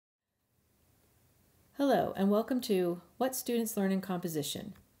Hello, and welcome to What Students Learn in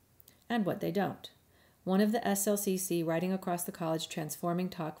Composition and What They Don't, one of the SLCC Writing Across the College Transforming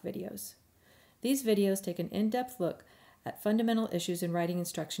Talk videos. These videos take an in-depth look at fundamental issues in writing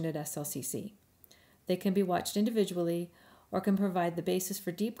instruction at SLCC. They can be watched individually or can provide the basis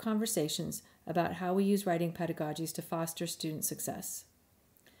for deep conversations about how we use writing pedagogies to foster student success.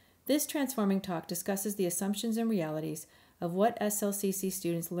 This Transforming Talk discusses the assumptions and realities of what SLCC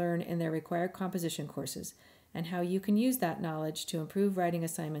students learn in their required composition courses and how you can use that knowledge to improve writing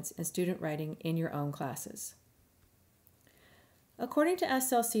assignments and student writing in your own classes. According to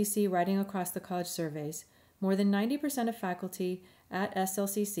SLCC Writing Across the College surveys, more than 90% of faculty at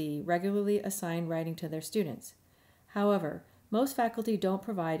SLCC regularly assign writing to their students. However, most faculty don't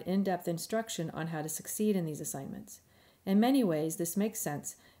provide in-depth instruction on how to succeed in these assignments. In many ways, this makes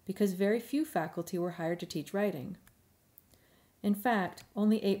sense because very few faculty were hired to teach writing. In fact,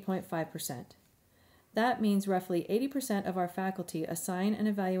 only 8.5%. That means roughly 80% of our faculty assign and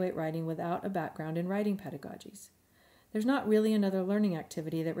evaluate writing without a background in writing pedagogies. There's not really another learning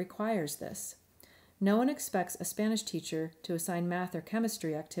activity that requires this. No one expects a Spanish teacher to assign math or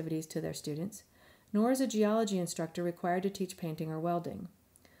chemistry activities to their students, nor is a geology instructor required to teach painting or welding.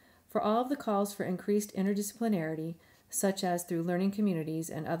 For all of the calls for increased interdisciplinarity, such as through learning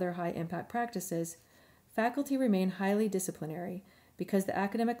communities and other high-impact practices, faculty remain highly disciplinary because the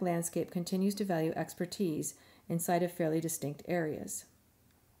academic landscape continues to value expertise inside of fairly distinct areas.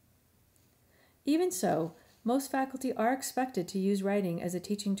 Even so, most faculty are expected to use writing as a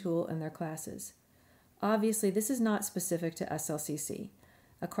teaching tool in their classes. Obviously, this is not specific to SLCC.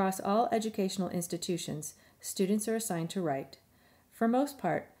 Across all educational institutions, students are assigned to write. For most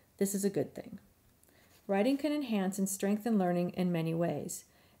part, this is a good thing. Writing can enhance and strengthen learning in many ways.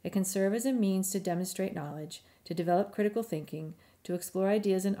 It can serve as a means to demonstrate knowledge, to develop critical thinking, to explore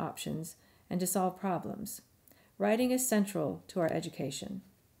ideas and options, and to solve problems. Writing is central to our education.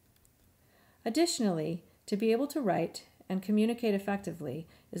 Additionally, to be able to write and communicate effectively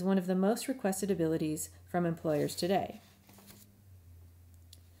is one of the most requested abilities from employers today.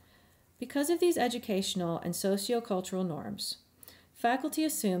 Because of these educational and socio-cultural norms, faculty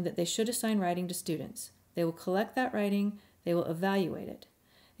assume that they should assign writing to students. They will collect that writing, they will evaluate it.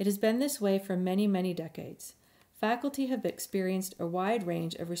 It has been this way for many, many decades. Faculty have experienced a wide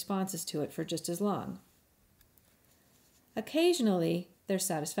range of responses to it for just as long. Occasionally, there's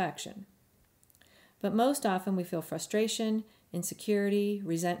satisfaction. But most often we feel frustration, insecurity,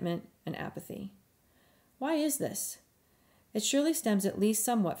 resentment, and apathy. Why is this? It surely stems at least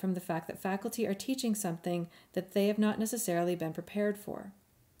somewhat from the fact that faculty are teaching something that they have not necessarily been prepared for.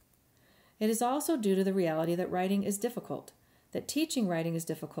 It is also due to the reality that writing is difficult, that teaching writing is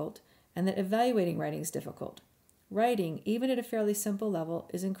difficult, and that evaluating writing is difficult. Writing, even at a fairly simple level,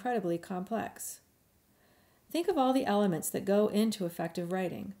 is incredibly complex. Think of all the elements that go into effective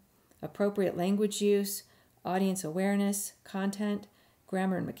writing: appropriate language use, audience awareness, content,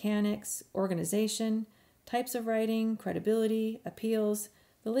 grammar and mechanics, organization, types of writing, credibility, appeals,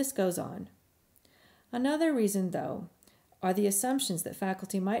 the list goes on. Another reason, though, are the assumptions that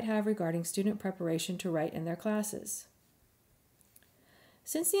faculty might have regarding student preparation to write in their classes.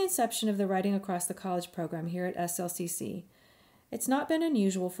 Since the inception of the Writing Across the College program here at SLCC, it's not been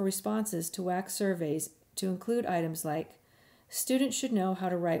unusual for responses to WAC surveys to include items like, "Students should know how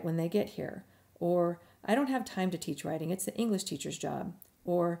to write when they get here," or "I don't have time to teach writing, it's the English teacher's job,"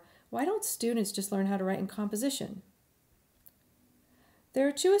 or "Why don't students just learn how to write in composition?" There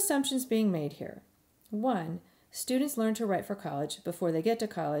are two assumptions being made here. One, students learn to write for college before they get to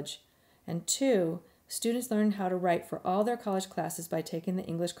college, and two, students learn how to write for all their college classes by taking the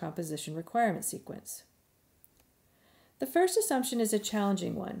English composition requirement sequence. The first assumption is a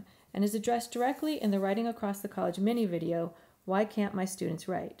challenging one and is addressed directly in the Writing Across the College mini video, "Why Can't My Students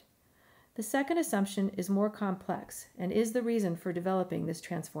Write?" The second assumption is more complex and is the reason for developing this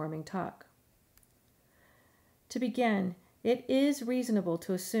transforming talk. To begin, it is reasonable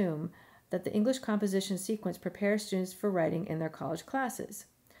to assume that the English composition sequence prepares students for writing in their college classes.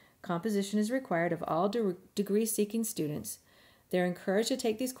 Composition is required of all degree-seeking students. They're encouraged to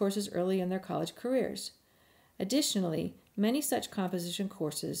take these courses early in their college careers. Additionally, many such composition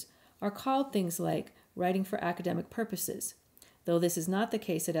courses are called things like writing for academic purposes, though this is not the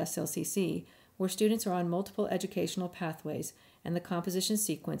case at SLCC, where students are on multiple educational pathways and the composition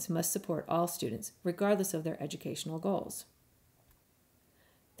sequence must support all students, regardless of their educational goals.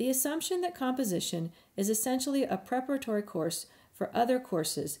 The assumption that composition is essentially a preparatory course for other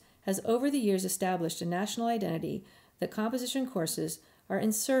courses has over the years established a national identity that composition courses are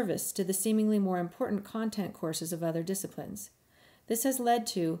in service to the seemingly more important content courses of other disciplines. This has led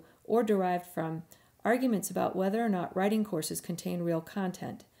to, or derived from, arguments about whether or not writing courses contain real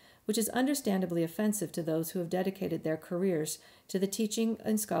content, which is understandably offensive to those who have dedicated their careers to the teaching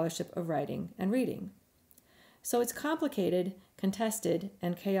and scholarship of writing and reading. So it's complicated, contested,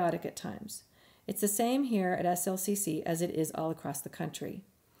 and chaotic at times. It's the same here at SLCC as it is all across the country.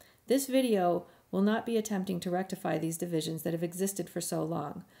 This video will not be attempting to rectify these divisions that have existed for so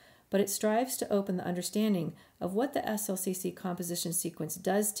long, but it strives to open the understanding of what the SLCC composition sequence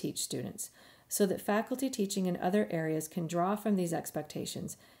does teach students, so that faculty teaching in other areas can draw from these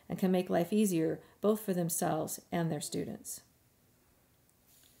expectations and can make life easier both for themselves and their students.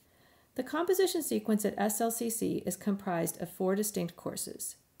 The composition sequence at SLCC is comprised of 4 distinct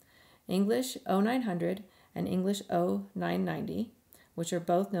courses: English 0900 and English 0990, which are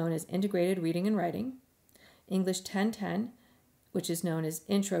both known as Integrated Reading and Writing, English 1010, which is known as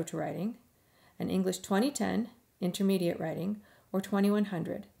Intro to Writing, and English 2010, Intermediate Writing, or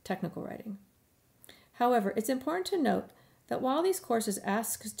 2100, Technical Writing. However, it's important to note that while these courses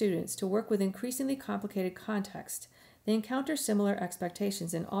ask students to work with increasingly complicated context, they encounter similar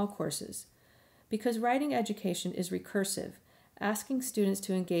expectations in all courses, because writing education is recursive, asking students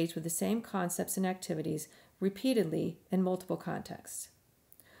to engage with the same concepts and activities repeatedly in multiple contexts.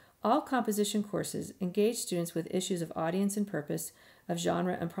 All composition courses engage students with issues of audience and purpose, of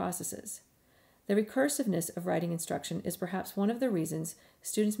genre and processes. The recursiveness of writing instruction is perhaps one of the reasons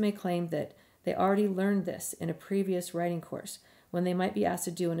students may claim that they already learned this in a previous writing course, when they might be asked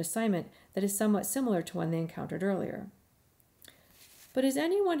to do an assignment that is somewhat similar to one they encountered earlier. But as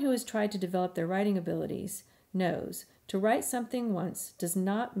anyone who has tried to develop their writing abilities knows, to write something once does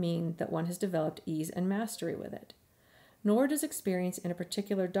not mean that one has developed ease and mastery with it. Nor does experience in a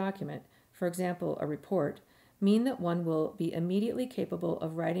particular document, for example, a report, mean that one will be immediately capable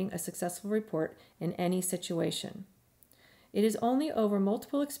of writing a successful report in any situation. It is only over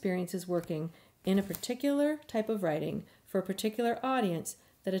multiple experiences working in a particular type of writing for a particular audience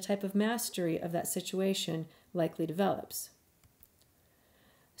that a type of mastery of that situation likely develops.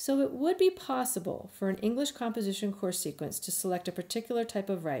 So it would be possible for an English composition course sequence to select a particular type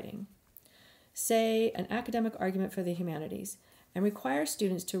of writing, say an academic argument for the humanities, and require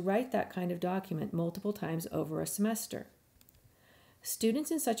students to write that kind of document multiple times over a semester.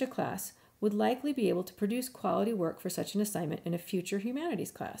 Students in such a class would likely be able to produce quality work for such an assignment in a future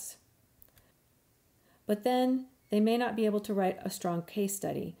humanities class. But then they may not be able to write a strong case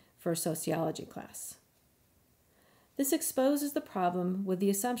study for a sociology class. This exposes the problem with the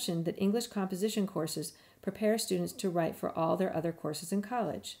assumption that English composition courses prepare students to write for all their other courses in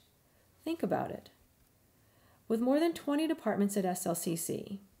college. Think about it. With more than 20 departments at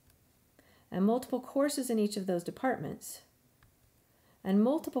SLCC, and multiple courses in each of those departments, and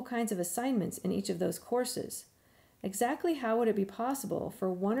multiple kinds of assignments in each of those courses, exactly how would it be possible for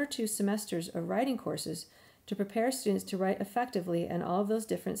 1 or 2 semesters of writing courses to prepare students to write effectively in all of those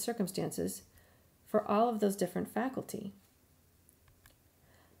different circumstances for all of those different faculty?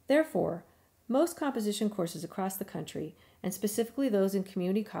 Therefore, most composition courses across the country, and specifically those in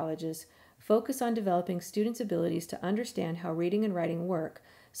community colleges, focus on developing students' abilities to understand how reading and writing work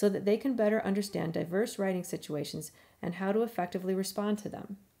so that they can better understand diverse writing situations and how to effectively respond to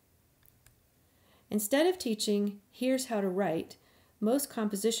them. Instead of teaching, "Here's how to write," most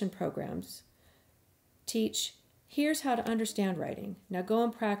composition programs teach, "Here's how to understand writing. Now go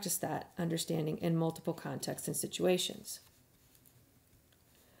and practice that understanding in multiple contexts and situations."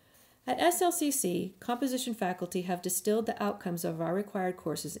 At SLCC, composition faculty have distilled the outcomes of our required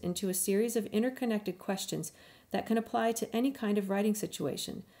courses into a series of interconnected questions that can apply to any kind of writing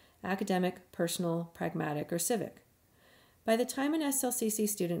situation: academic, personal, pragmatic, or civic. By the time an SLCC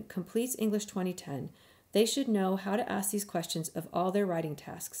student completes English 2010, they should know how to ask these questions of all their writing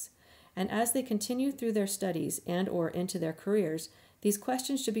tasks. And as they continue through their studies and/or into their careers, these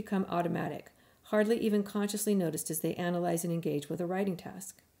questions should become automatic, hardly even consciously noticed as they analyze and engage with a writing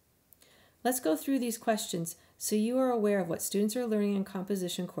task. Let's go through these questions so you are aware of what students are learning in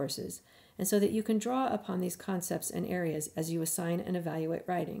composition courses, and so that you can draw upon these concepts and areas as you assign and evaluate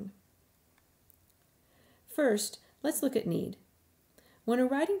writing. First, let's look at need. When a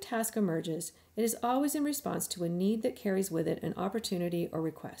writing task emerges, it is always in response to a need that carries with it an opportunity or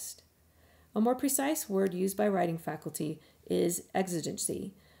request. A more precise word used by writing faculty is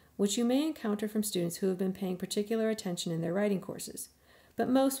exigency, which you may encounter from students who have been paying particular attention in their writing courses, but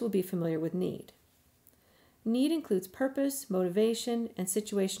most will be familiar with need. Need includes purpose, motivation, and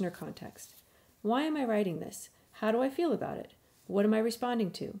situation or context. Why am I writing this? How do I feel about it? What am I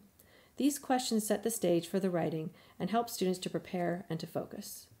responding to? These questions set the stage for the writing and help students to prepare and to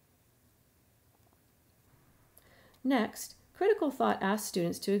focus. Next, Critical thought asks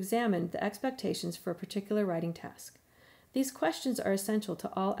students to examine the expectations for a particular writing task. These questions are essential to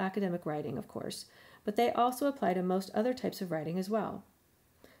all academic writing, of course, but they also apply to most other types of writing as well.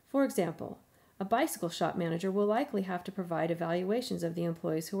 For example, a bicycle shop manager will likely have to provide evaluations of the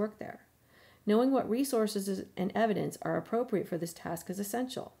employees who work there. Knowing what resources and evidence are appropriate for this task is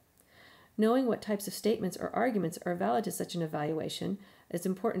essential. Knowing what types of statements or arguments are valid to such an evaluation is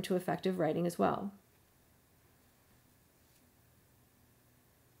important to effective writing as well.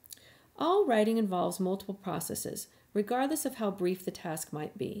 All writing involves multiple processes, regardless of how brief the task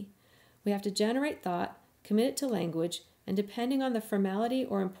might be. We have to generate thought, commit it to language, and depending on the formality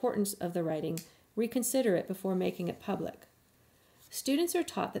or importance of the writing, reconsider it before making it public. Students are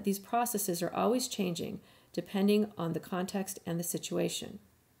taught that these processes are always changing, depending on the context and the situation.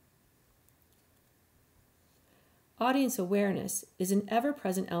 Audience awareness is an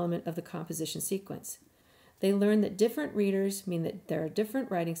ever-present element of the composition sequence. They learn that different readers mean that there are different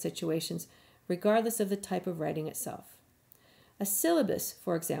writing situations, regardless of the type of writing itself. A syllabus,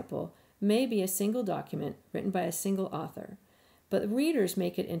 for example, may be a single document written by a single author, but readers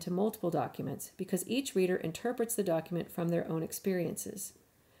make it into multiple documents because each reader interprets the document from their own experiences.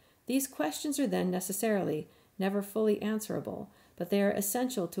 These questions are then necessarily never fully answerable, but they are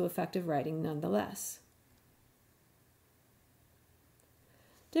essential to effective writing nonetheless.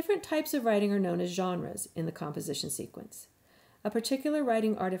 Different types of writing are known as genres in the composition sequence. A particular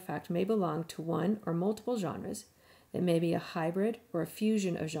writing artifact may belong to one or multiple genres. It may be a hybrid or a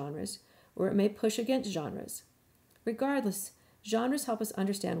fusion of genres, or it may push against genres. Regardless, genres help us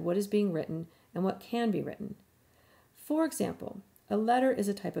understand what is being written and what can be written. For example, a letter is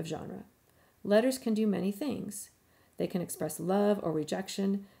a type of genre. Letters can do many things. They can express love or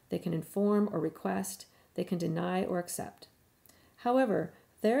rejection, they can inform or request, they can deny or accept. However,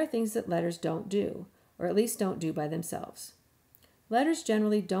 there are things that letters don't do, or at least don't do by themselves. Letters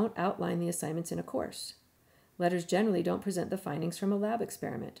generally don't outline the assignments in a course. Letters generally don't present the findings from a lab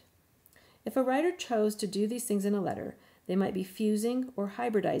experiment. If a writer chose to do these things in a letter, they might be fusing or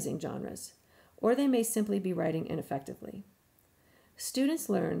hybridizing genres, or they may simply be writing ineffectively. Students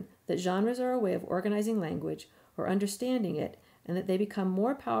learn that genres are a way of organizing language or understanding it, and that they become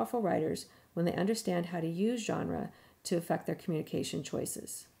more powerful writers when they understand how to use genre to affect their communication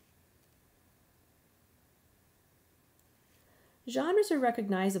choices. Genres are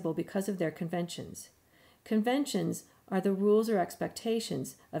recognizable because of their conventions. Conventions are the rules or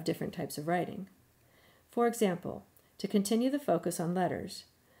expectations of different types of writing. For example, to continue the focus on letters,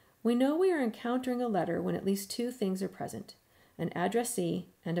 we know we are encountering a letter when at least two things are present: an addressee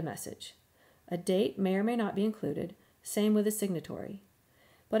and a message. A date may or may not be included, same with a signatory.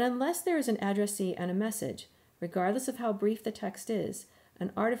 But unless there is an addressee and a message, regardless of how brief the text is,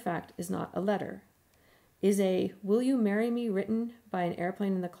 an artifact is not a letter. Is a "Will you marry me" written by an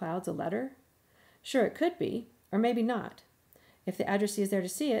airplane in the clouds a letter? Sure, it could be, or maybe not. If the addressee is there to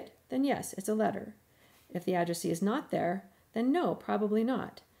see it, then yes, it's a letter. If the addressee is not there, then no, probably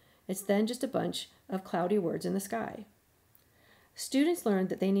not. It's then just a bunch of cloudy words in the sky. Students learn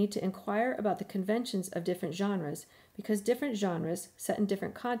that they need to inquire about the conventions of different genres because different genres, set in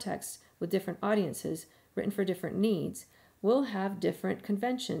different contexts with different audiences, written for different needs, will have different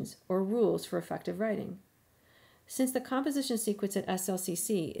conventions or rules for effective writing. Since the composition sequence at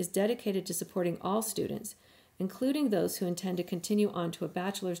SLCC is dedicated to supporting all students, including those who intend to continue on to a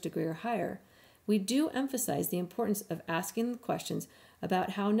bachelor's degree or higher, we do emphasize the importance of asking questions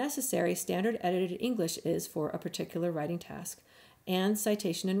about how necessary standard edited English is for a particular writing task, and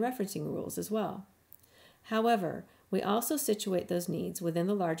citation and referencing rules as well. However, we also situate those needs within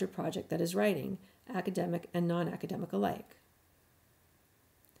the larger project that is writing, academic and non-academic alike.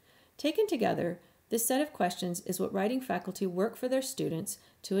 Taken together, this set of questions is what writing faculty work for their students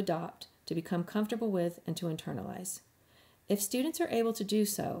to adopt, to become comfortable with, and to internalize. If students are able to do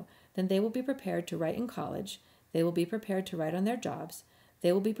so, then they will be prepared to write in college, they will be prepared to write on their jobs,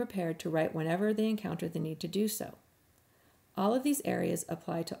 they will be prepared to write whenever they encounter the need to do so. All of these areas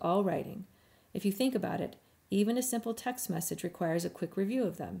apply to all writing. If you think about it, even a simple text message requires a quick review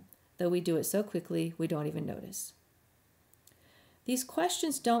of them, though we do it so quickly we don't even notice. These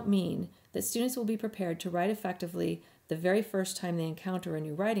questions don't mean that students will be prepared to write effectively the very first time they encounter a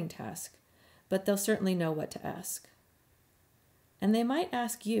new writing task, but they'll certainly know what to ask. And they might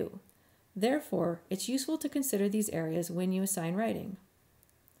ask you. Therefore, it's useful to consider these areas when you assign writing.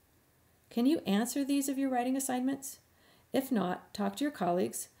 Can you answer these of your writing assignments? If not, talk to your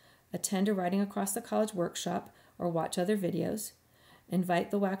colleagues, attend a Writing Across the College workshop, or watch other videos.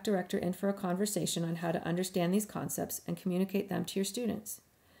 Invite the WAC director in for a conversation on how to understand these concepts and communicate them to your students.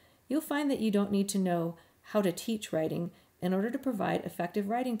 You'll find that you don't need to know how to teach writing in order to provide effective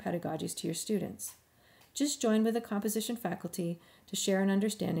writing pedagogies to your students. Just join with the composition faculty to share an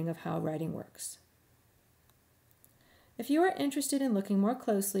understanding of how writing works. If you are interested in looking more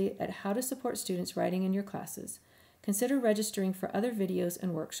closely at how to support students writing in your classes, consider registering for other videos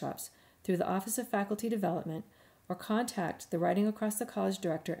and workshops through the Office of Faculty Development or contact the Writing Across the College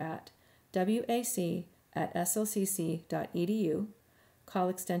Director at wac@slcc.edu, call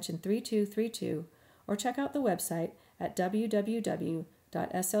extension 3232, or check out the website at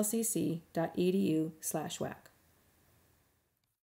www.slcc.edu/WAC.